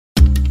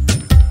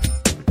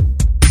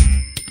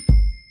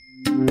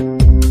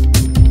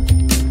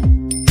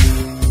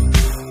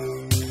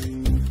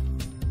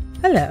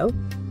Hello,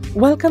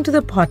 welcome to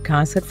the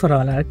podcast at For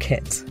All Our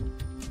Kids.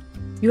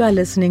 You are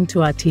listening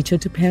to our Teacher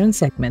to Parent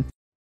segment,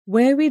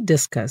 where we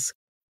discuss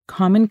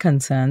common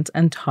concerns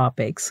and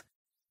topics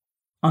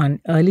on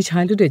early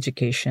childhood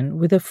education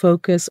with a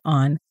focus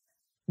on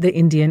the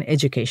Indian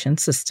education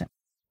system.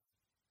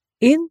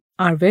 In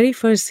our very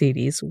first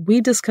series, we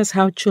discuss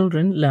how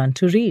children learn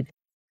to read.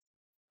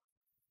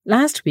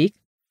 Last week,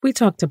 we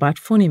talked about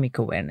phonemic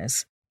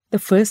awareness, the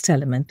first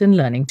element in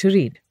learning to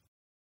read.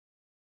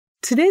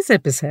 Today's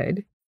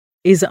episode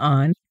is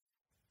on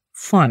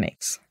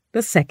phonics,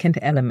 the second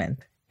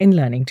element in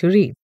learning to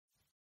read.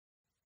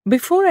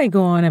 Before I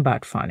go on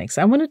about phonics,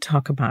 I want to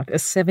talk about a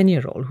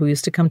 7-year-old who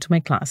used to come to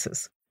my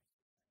classes.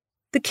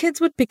 The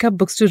kids would pick up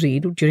books to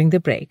read during the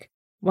break,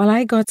 while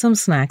I got some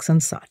snacks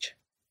and such.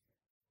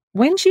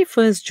 When she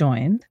first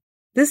joined,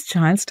 this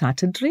child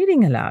started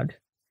reading aloud.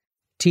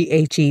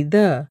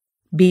 The,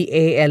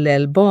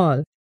 ball,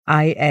 ball,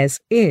 is,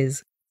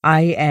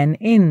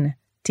 in,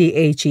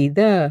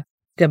 the,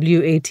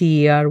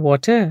 water,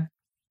 water.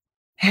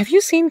 Have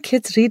you seen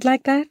kids read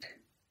like that?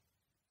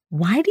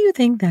 Why do you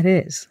think that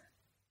is?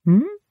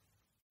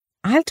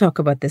 I'll talk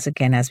about this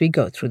again as we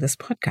go through this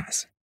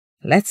podcast.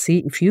 Let's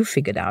see if you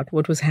figured out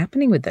what was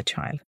happening with the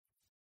child.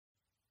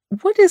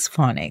 What is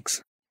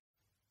phonics?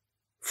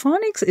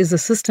 Phonics is a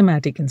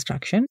systematic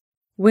instruction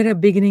where a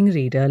beginning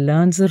reader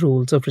learns the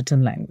rules of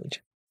written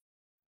language.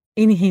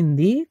 In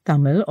Hindi,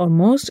 Tamil, or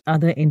most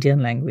other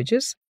Indian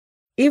languages,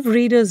 if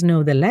readers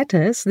know the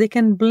letters, they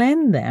can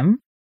blend them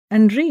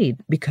and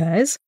read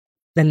because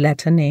the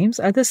letter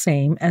names are the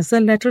same as the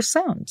letter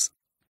sounds.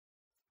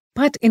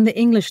 But in the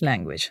English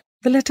language,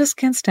 the letters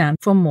can stand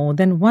for more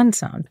than one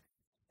sound.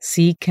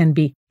 C can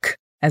be K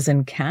as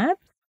in cat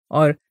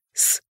or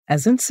S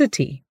as in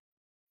city.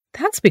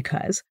 That's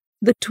because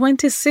the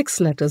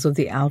 26 letters of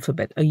the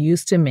alphabet are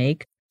used to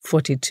make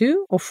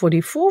 42 or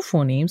 44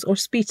 phonemes or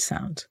speech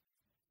sounds.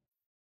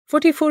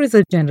 44 is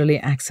a generally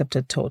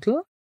accepted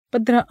total,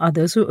 but there are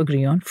others who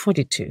agree on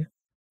 42.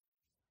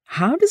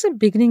 How does a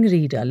beginning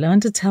reader learn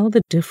to tell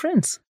the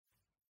difference?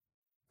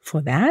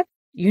 For that,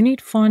 you need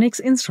phonics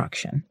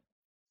instruction.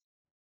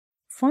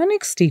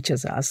 Phonics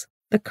teaches us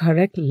the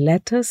correct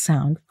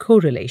letter-sound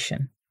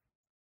correlation.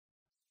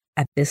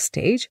 At this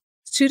stage,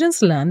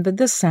 students learn that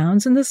the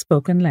sounds in the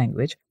spoken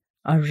language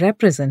are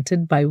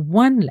represented by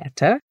one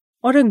letter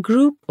or a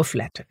group of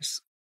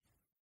letters.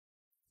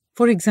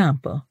 For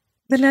example,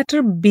 the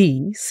letter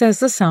B says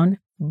the sound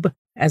B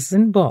as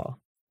in ball.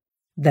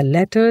 The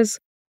letters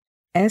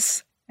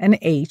S and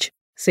H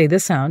say the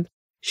sound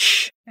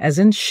sh as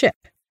in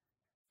ship.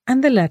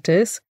 And the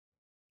letters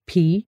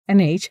P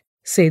and H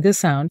say the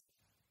sound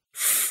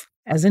f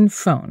as in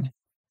phone.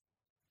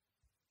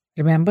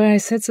 Remember I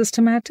said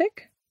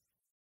systematic?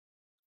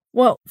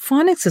 Well,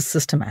 phonics is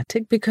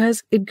systematic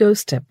because it goes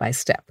step by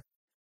step.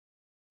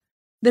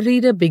 The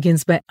reader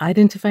begins by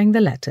identifying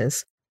the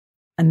letters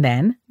and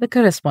then the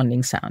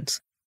corresponding sounds.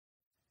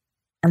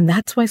 And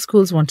that's why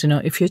schools want to know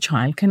if your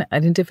child can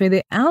identify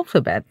the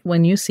alphabet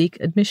when you seek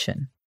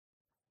admission.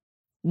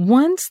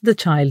 Once the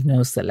child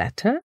knows the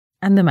letter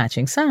and the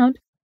matching sound,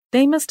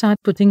 they must start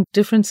putting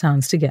different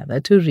sounds together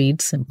to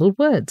read simple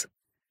words.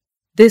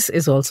 This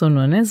is also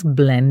known as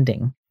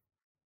blending.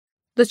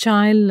 The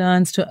child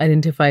learns to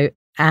identify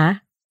a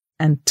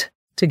and t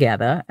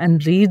together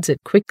and reads it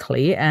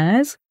quickly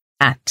as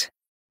at.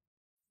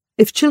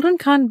 If children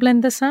can't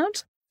blend the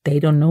sounds, they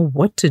don't know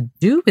what to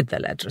do with the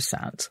letter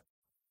sounds.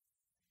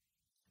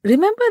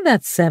 Remember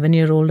that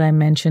 7-year-old I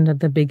mentioned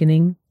at the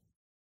beginning?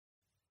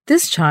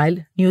 This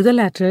child knew the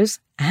letters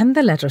and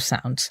the letter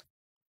sounds,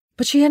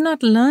 but she had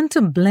not learned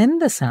to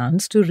blend the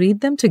sounds to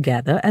read them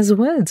together as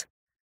words.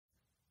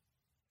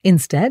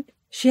 Instead,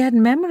 she had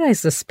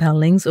memorized the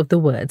spellings of the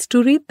words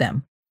to read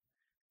them.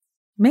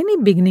 Many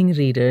beginning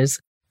readers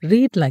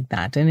read like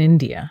that in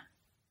India.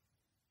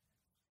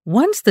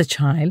 Once the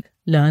child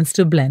learns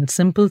to blend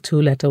simple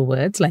 2-letter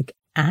words like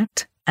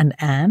at and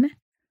an,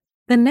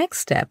 the next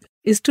step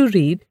is to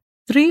read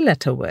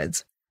 3-letter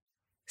words,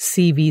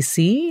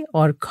 CVC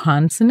or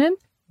consonant,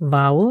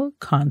 vowel,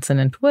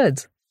 consonant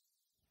words.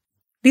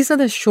 These are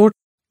the short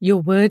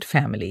your word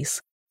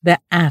families. The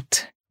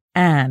at,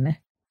 an,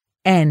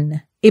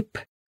 n, ip,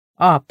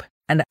 op,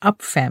 and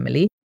up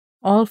family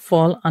all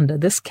fall under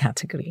this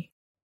category.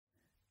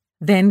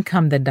 Then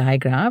come the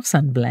digraphs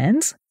and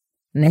blends.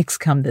 Next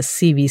come the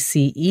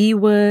CVCE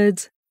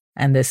words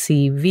and the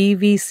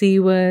CVVC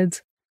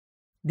words.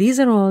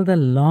 These are all the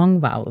long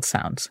vowel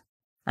sounds,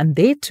 and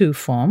they too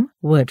form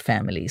word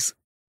families,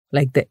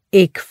 like the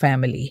ik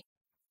family,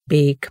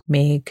 bake,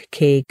 make,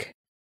 cake,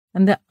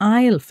 and the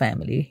ile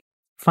family,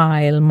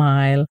 file,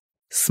 mile,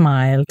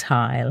 smile,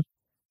 tile,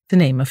 to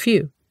name a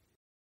few.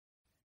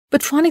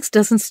 But phonics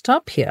doesn't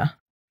stop here.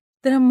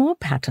 There are more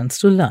patterns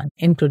to learn,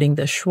 including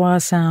the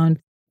schwa sound,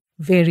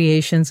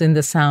 variations in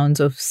the sounds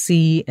of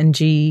C and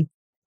G,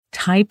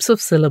 types of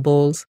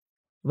syllables,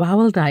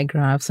 vowel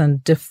digraphs,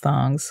 and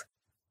diphthongs.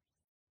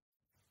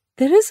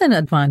 There is an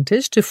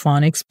advantage to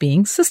phonics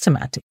being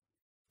systematic.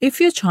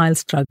 If your child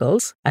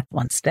struggles at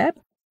one step,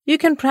 you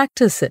can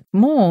practice it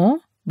more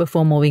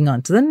before moving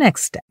on to the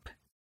next step.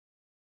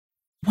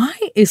 Why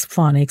is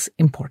phonics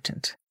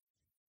important?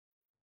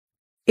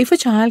 If a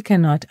child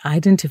cannot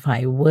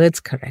identify words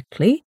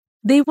correctly,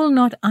 they will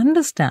not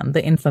understand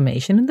the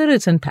information in the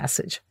written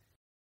passage.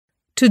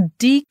 To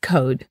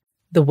decode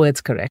the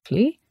words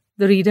correctly,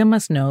 the reader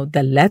must know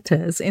the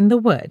letters in the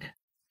word,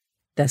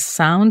 the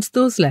sounds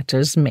those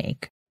letters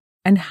make,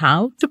 and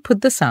how to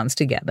put the sounds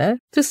together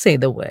to say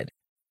the word.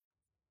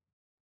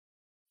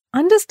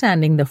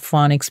 Understanding the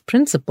phonics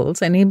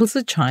principles enables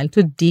a child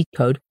to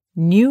decode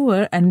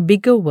newer and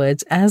bigger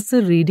words as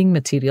the reading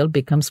material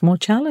becomes more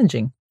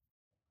challenging.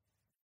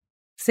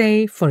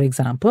 Say, for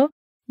example,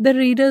 the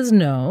readers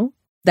know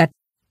that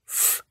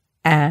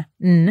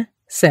f-a-n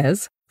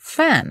says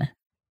fan.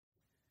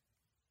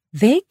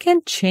 They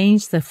can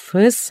change the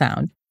first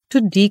sound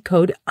to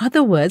decode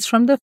other words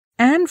from the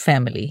an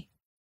family.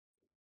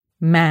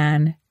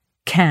 Man,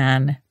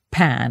 can,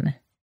 pan.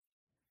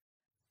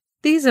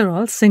 These are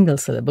all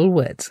single-syllable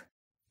words.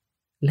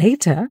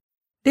 Later,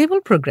 they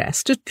will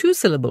progress to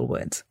two-syllable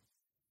words.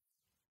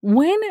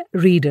 When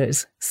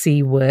readers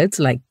see words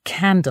like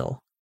candle,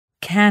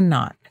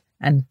 cannot,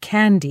 and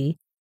candy,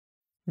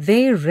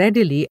 they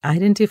readily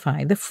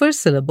identify the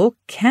first syllable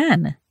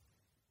can.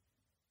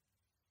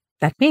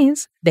 That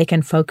means they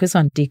can focus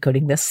on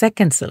decoding the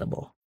second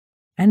syllable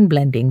and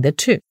blending the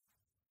two.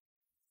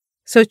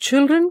 So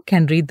children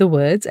can read the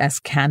words as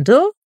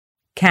candle,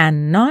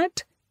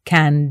 cannot,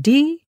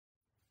 candy.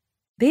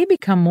 They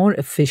become more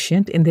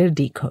efficient in their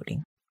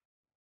decoding.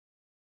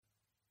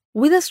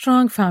 With a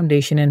strong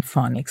foundation in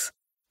phonics,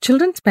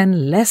 children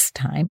spend less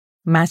time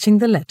matching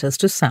the letters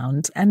to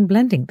sounds and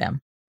blending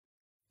them.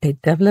 They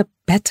develop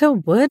better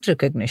word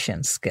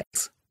recognition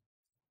skills.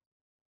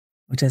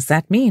 What does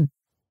that mean?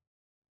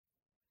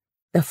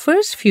 The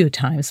first few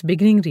times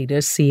beginning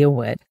readers see a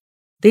word,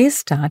 they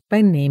start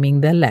by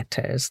naming the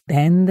letters,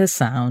 then the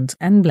sounds,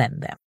 and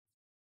blend them.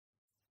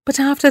 But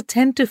after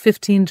 10 to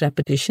 15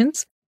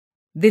 repetitions,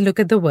 they look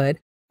at the word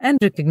and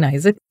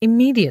recognize it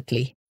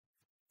immediately.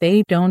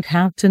 They don't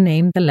have to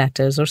name the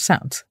letters or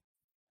sounds.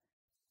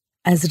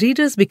 As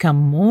readers become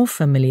more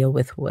familiar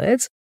with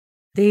words,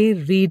 they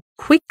read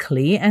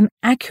quickly and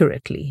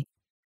accurately.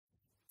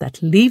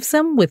 That leaves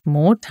them with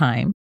more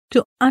time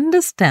to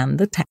understand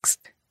the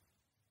text.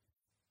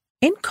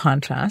 In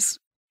contrast,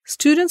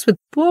 students with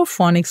poor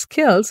phonics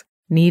skills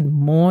need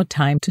more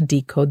time to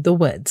decode the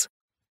words.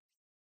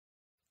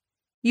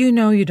 You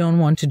know you don't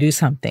want to do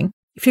something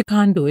if you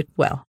can't do it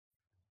well.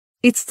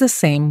 It's the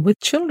same with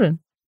children.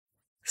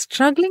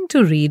 Struggling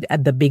to read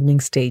at the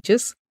beginning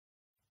stages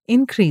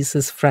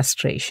increases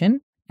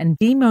frustration and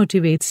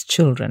demotivates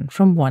children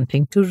from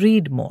wanting to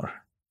read more.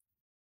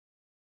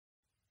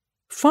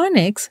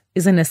 Phonics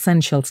is an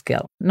essential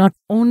skill, not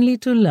only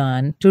to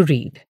learn to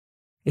read.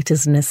 It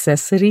is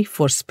necessary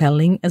for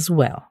spelling as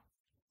well.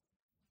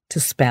 To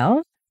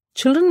spell,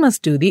 children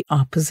must do the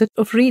opposite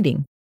of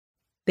reading.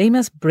 They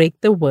must break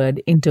the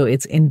word into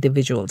its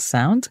individual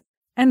sounds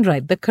and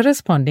write the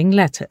corresponding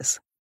letters.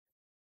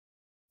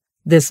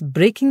 This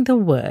breaking the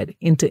word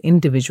into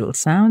individual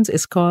sounds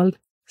is called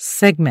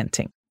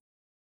segmenting.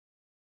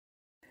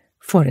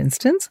 For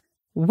instance,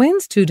 when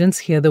students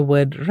hear the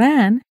word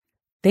ran,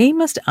 they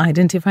must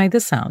identify the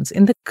sounds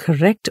in the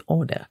correct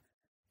order,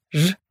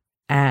 r,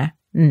 a,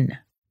 n,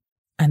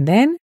 and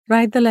then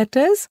write the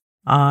letters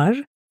r,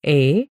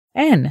 a,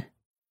 n.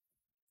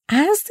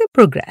 As they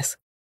progress,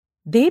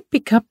 they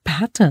pick up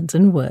patterns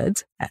in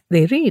words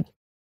they read,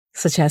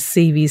 such as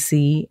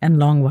CVC and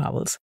long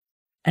vowels,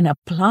 and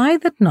apply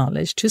that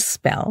knowledge to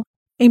spell,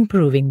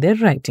 improving their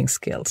writing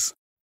skills.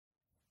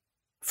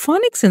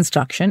 Phonics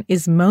instruction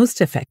is most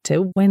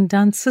effective when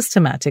done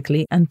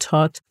systematically and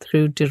taught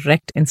through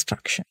direct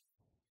instruction.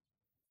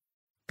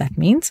 That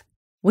means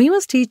we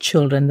must teach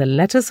children the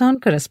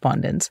letter-sound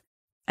correspondence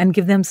and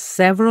give them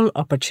several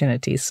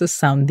opportunities to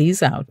sound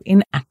these out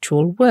in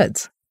actual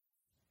words.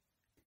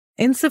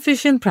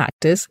 Insufficient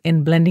practice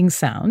in blending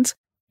sounds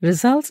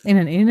results in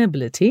an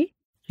inability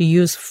to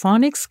use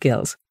phonics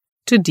skills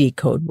to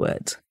decode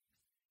words.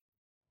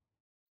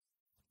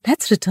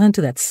 Let's return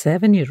to that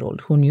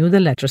 7-year-old who knew the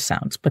letter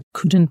sounds but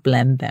couldn't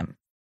blend them.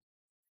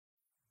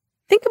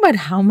 Think about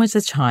how much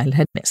the child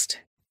had missed.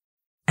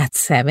 At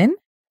 7,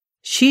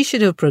 she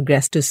should have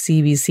progressed to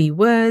CVC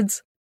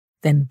words,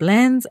 then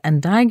blends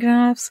and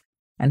digraphs,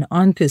 and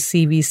on to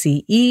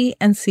CVCE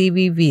and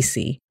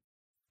CVVC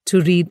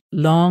to read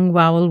long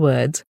vowel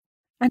words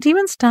and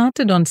even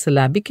started on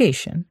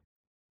syllabication.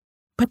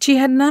 But she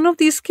had none of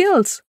these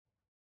skills,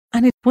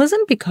 and it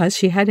wasn't because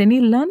she had any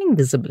learning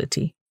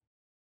disability.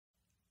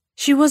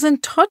 She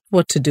wasn't taught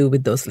what to do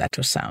with those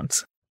letter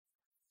sounds.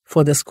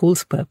 For the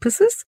school's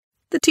purposes,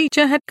 the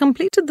teacher had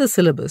completed the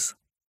syllabus.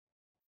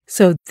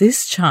 So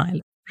this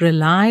child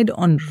relied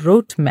on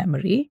rote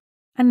memory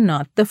and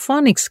not the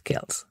phonics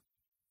skills.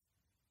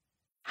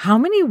 How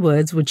many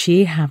words would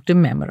she have to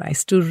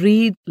memorize to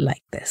read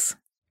like this?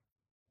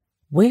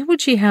 Where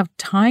would she have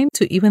time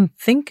to even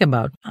think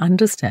about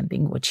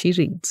understanding what she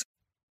reads?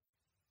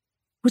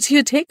 What's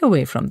your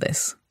takeaway from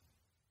this?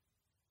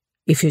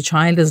 If your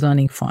child is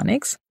learning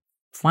phonics,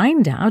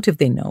 Find out if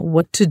they know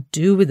what to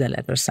do with the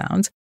letter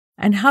sounds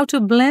and how to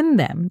blend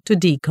them to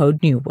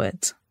decode new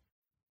words.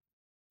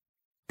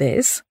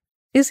 This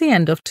is the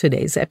end of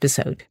today's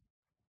episode.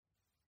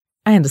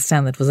 I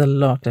understand that was a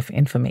lot of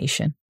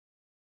information.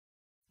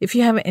 If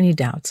you have any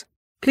doubts,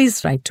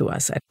 please write to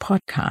us at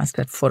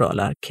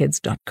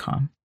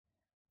podcast@forourkids.com.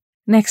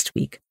 Next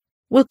week,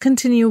 we'll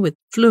continue with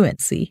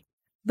fluency,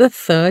 the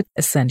third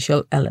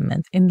essential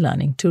element in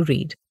learning to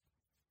read.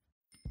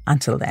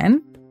 Until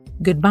then,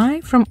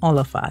 goodbye from all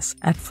of us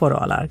at For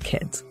All Our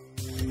Kids.